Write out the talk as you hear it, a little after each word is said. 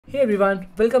Hey everyone,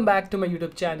 welcome back to my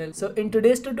YouTube channel. So in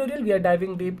today's tutorial, we are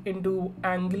diving deep into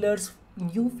Angular's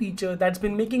new feature that's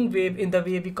been making wave in the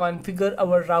way we configure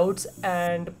our routes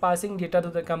and passing data to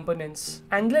the components.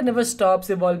 Angular never stops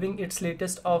evolving its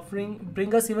latest offering,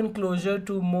 bring us even closer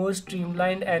to more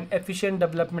streamlined and efficient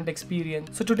development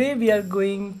experience. So today we are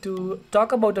going to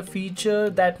talk about a feature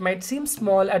that might seem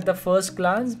small at the first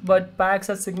glance, but packs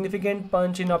a significant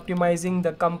punch in optimizing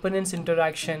the components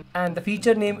interaction. And the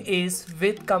feature name is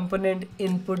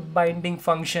withComponentInputBinding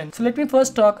function. So let me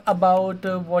first talk about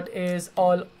what is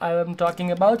all I am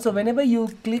talking about. So whenever you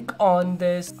click on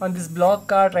this block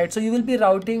card, right, so you will be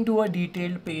routing to a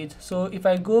detailed page. So if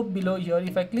I go below here,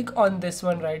 if I click on this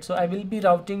one, right, so I will be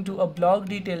routing to a blog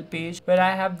detail page where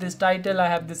I have this title, I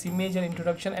have this image and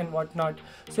introduction and whatnot.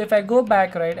 So if I go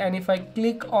back, right, and if I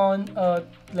click on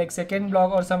like second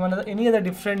blog or any other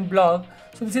different blog,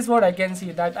 so this is what I can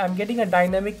see, that I'm getting a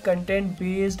dynamic content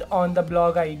based on the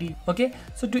blog ID. Okay,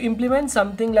 so to implement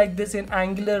something like this in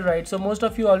Angular, right, so most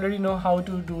of you already know how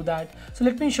to do that. So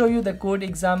let me show you the code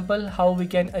example how we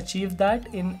can achieve that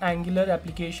in Angular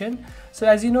application. So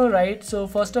as you know, right, so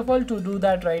first of all, to do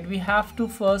that, right, we have to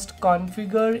first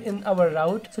configure in our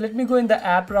route. So let me go in the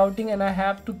app routing and I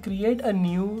have to create a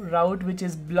new route which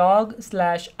is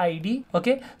blog/id.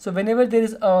 Okay, so whenever there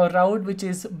is a route which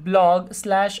is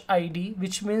blog/id,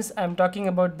 which means I'm talking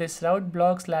about this route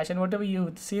blog/ and whatever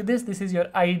you see this is your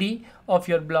ID of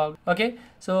your blog. Okay,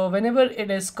 so whenever it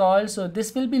is called, so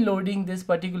this will be loading this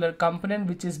particular component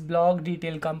which is blog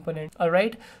detail component. All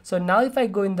right, so now if I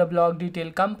go in the blog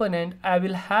detail component, I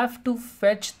will have to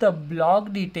fetch the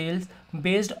blog details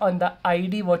based on the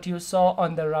ID what you saw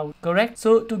on the route, correct?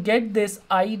 So to get this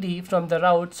ID from the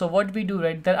route, so what we do,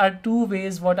 right, there are two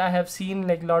ways what I have seen,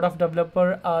 like a lot of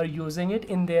developers are using it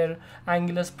in their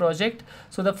Angular project.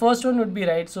 So the first one would be,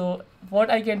 right, so what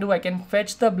I can do, I can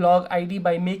fetch the blog ID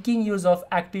by making use of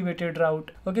activated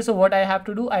route. Okay, so what I have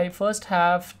to do, I first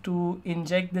have to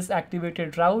inject this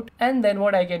activated route, and then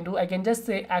what I can do, I can just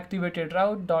say activated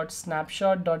route dot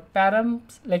snapshot dot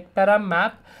params, like param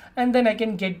map, and then I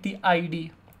can get the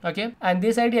ID. Okay, and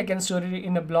this ID I can store it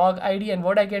in a blog ID, and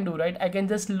what I can do, right, I can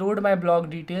just load my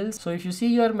blog details. So if you see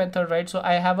your method, right, so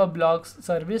I have a blog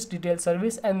service, detail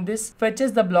service, and this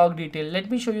fetches the blog detail.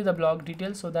 Let me show you the blog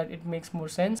detail so that it makes more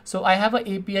sense. So I have an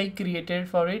API created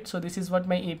for it. So this is what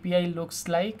my API looks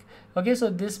like. Okay, so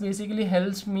this basically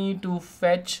helps me to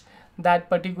fetch that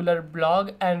particular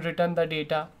blog and return the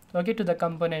data, okay, to the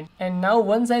component. And now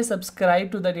once I subscribe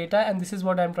to the data, and this is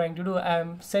what I'm trying to do,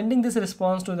 I'm sending this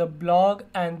response to the blog,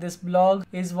 and this blog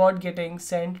is what getting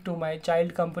sent to my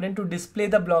child component to display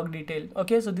the blog detail.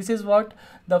 Okay, so this is what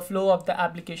the flow of the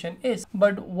application is.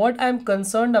 But what I'm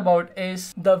concerned about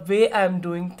is the way I'm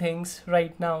doing things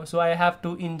right now. So I have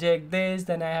to inject this,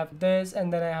 then I have this,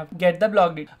 and then I have get the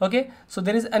blog detail. Okay, so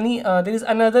there is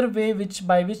another way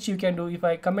by which you can do. If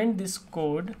I comment this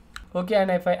code, okay,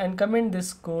 and if I uncomment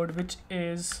this code, which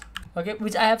is okay,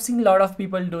 which I have seen a lot of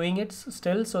people doing it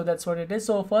still, so that's what it is.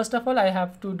 So first of all, I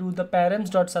have to do the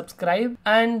params.subscribe,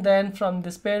 and then from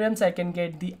this params I can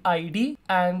get the ID,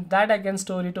 and that I can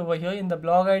store it over here in the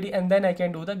blog ID, and then I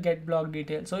can do the get blog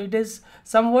detail. So it is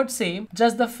somewhat same,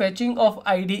 just the fetching of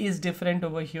ID is different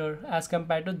over here as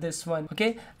compared to this one.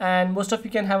 Okay, and most of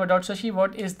you can have a dot slash.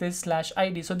 What is this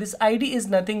 /ID? So this ID is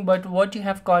nothing but what you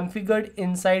have configured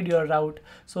inside your route.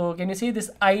 So can you see this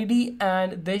ID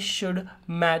and this should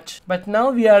match? But now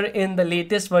we are in the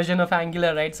latest version of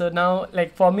Angular, right? So now,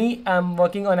 like for me, I'm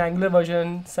working on Angular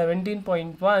version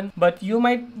 17.1, but you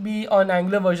might be on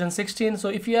Angular version 16. So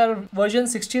if you are version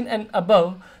 16 and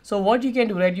above, so what you can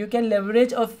do, right, you can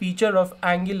leverage a feature of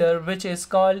Angular which is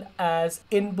called as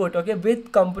input, okay,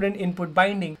 with component input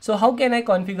binding. So how can I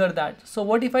configure that? So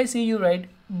what if I see you, right,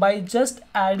 by just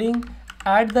adding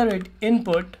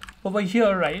 @input over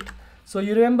here, right? So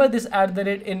you remember this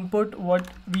 @input, what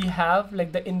we have,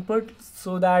 like the input,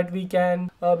 so that we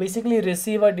can basically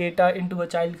receive a data into a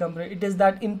child component. It is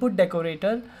that input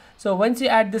decorator. So once you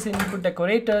add this input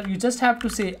decorator, you just have to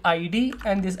say ID,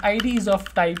 and this ID is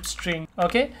of type string.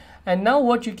 Okay, and now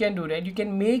what you can do, right, you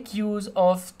can make use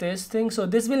of this thing. So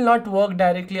this will not work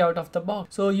directly out of the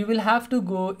box. So you will have to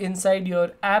go inside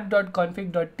your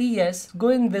app.config.ts, go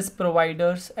in this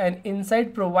providers, and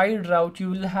inside provide route, you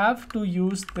will have to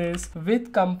use this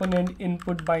with component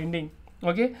input binding.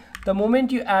 Okay, the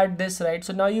moment you add this, right,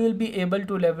 so now you will be able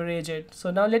to leverage it. So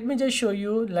now let me just show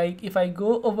you, like if I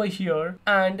go over here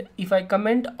and if I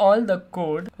comment all the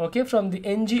code, okay, from the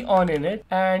ng on in it,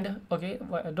 and okay,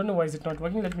 I don't know why is it not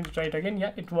working. Let me try it again.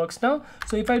 Yeah, it works now.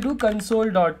 So if I do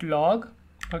console.log,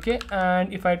 okay,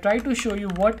 and if I try to show you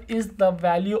what is the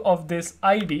value of this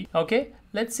ID, okay,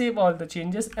 let's save all the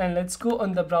changes and let's go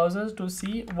on the browser to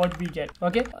see what we get.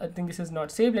 Okay, I think this is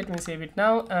not saved. Let me save it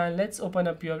now and let's open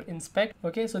up your inspect.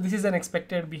 Okay, so this is an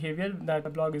expected behavior that the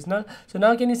blog is null. So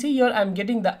now can you see here I'm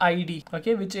getting the ID,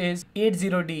 okay, which is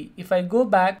 80D. If I go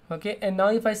back, okay, and now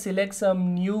if I select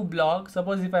some new blog,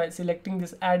 suppose if I selecting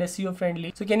this add SEO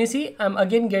friendly, so can you see I'm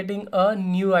again getting a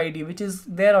new ID which is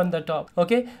there on the top.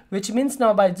 Okay, which means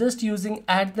now by just using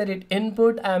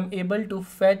 @input I'm able to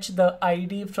fetch the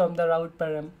ID from the route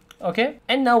param. Okay,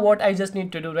 and now what I just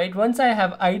need to do, right, once I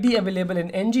have ID available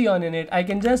in ng on in it, I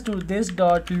can just do this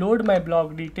dot load my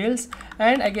blog details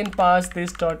and I can pass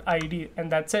this dot ID,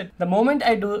 and that's it. The moment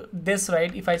I do this,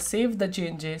 right, if I save the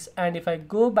changes and if I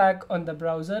go back on the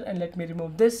browser and let me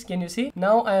remove this, can you see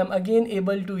now I am again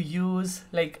able to use,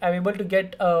 like I'm able to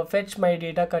get fetch my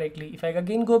data correctly. If I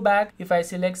again go back, if I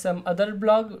select some other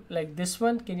blog like this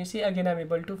one, can you see again I'm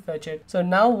able to fetch it. So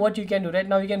now what you can do, right,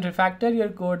 now you can refactor your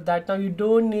code that now you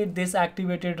don't need this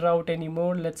activated route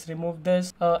anymore. Let's remove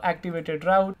this activated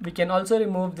route. We can also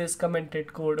remove this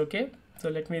commented code. Okay, so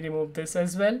let me remove this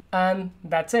as well, and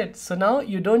that's it. So now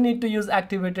you don't need to use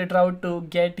activated route to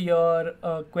get your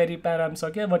query params,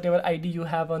 okay, whatever ID you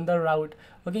have on the route.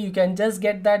 Okay, you can just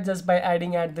get that just by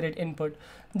adding @input.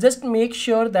 Just make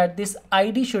sure that this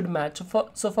ID should match.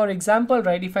 So for example,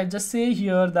 right, if I just say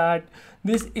here that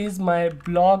this is my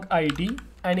blog ID,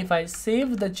 and if I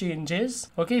save the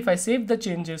changes, okay, if I save the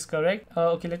changes, correct,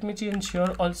 okay, let me change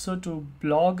here also to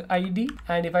blog ID,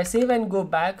 and if I save and go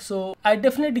back, so I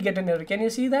definitely get an error. Can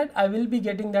you see that? I will be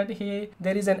getting that, hey,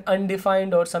 there is an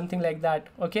undefined or something like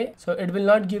that. Okay, so it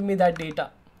will not give me that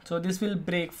data. So this will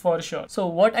break for sure. So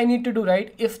what I need to do,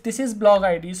 right, if this is blog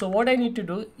ID, so what I need to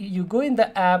do, you go in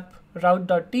the app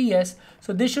route.ts,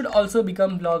 so this should also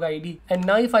become blog ID, and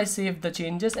now if I save the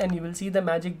changes and you will see the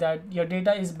magic that your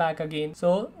data is back again.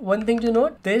 So one thing to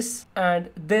note, this and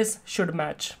this should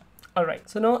match. Alright,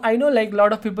 so now I know like a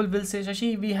lot of people will say,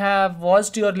 Shashi, we have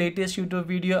watched your latest YouTube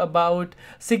video about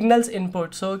signals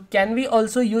input, so can we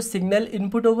also use signal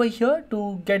input over here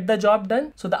to get the job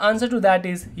done? So the answer to that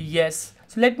is yes.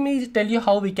 So let me tell you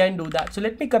how we can do that. So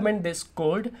let me comment this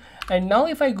code, and now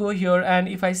if I go here and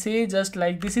if I say just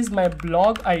like this is my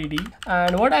blog ID,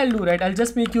 and what I'll do, right, I'll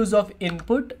just make use of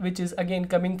input, which is again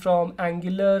coming from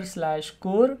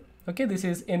Angular/core. Okay, this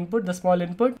is input, the small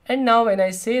input, and now when I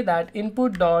say that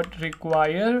input dot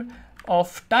require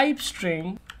of type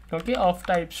string, okay, of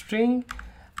type string,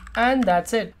 and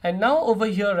that's it. And now over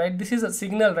here, right, this is a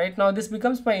signal, right, now this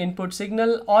becomes my input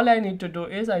signal. All I need to do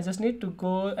is I just need to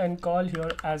go and call here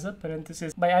as a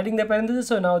parenthesis by adding the parenthesis.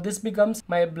 So now this becomes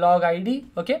my blog ID.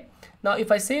 Okay, now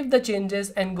if I save the changes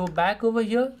and go back over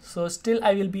here, so still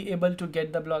I will be able to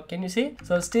get the blog. Can you see?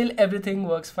 So still everything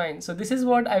works fine. So this is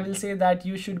what I will say that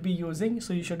you should be using.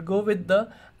 So you should go with the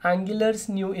Angular's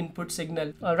new input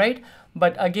signal. All right,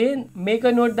 but again make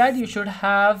a note that you should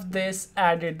have this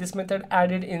method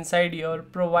added inside your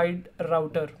provide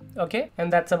router. Okay,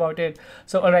 and that's about it.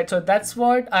 So all right, so that's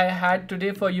what I had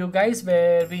today for you guys,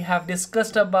 where we have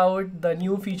discussed about the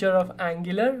new feature of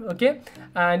Angular. Okay,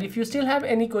 and if you still have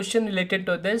any question related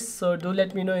to this, so do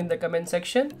let me know in the comment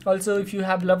section. Also, if you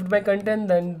have loved my content,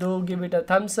 then do give it a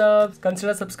thumbs up,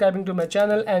 consider subscribing to my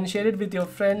channel and share it with your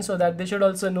friends so that they should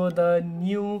also know the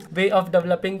new way of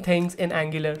developing things in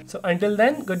Angular. So until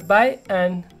then, goodbye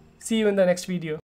and see you in the next video.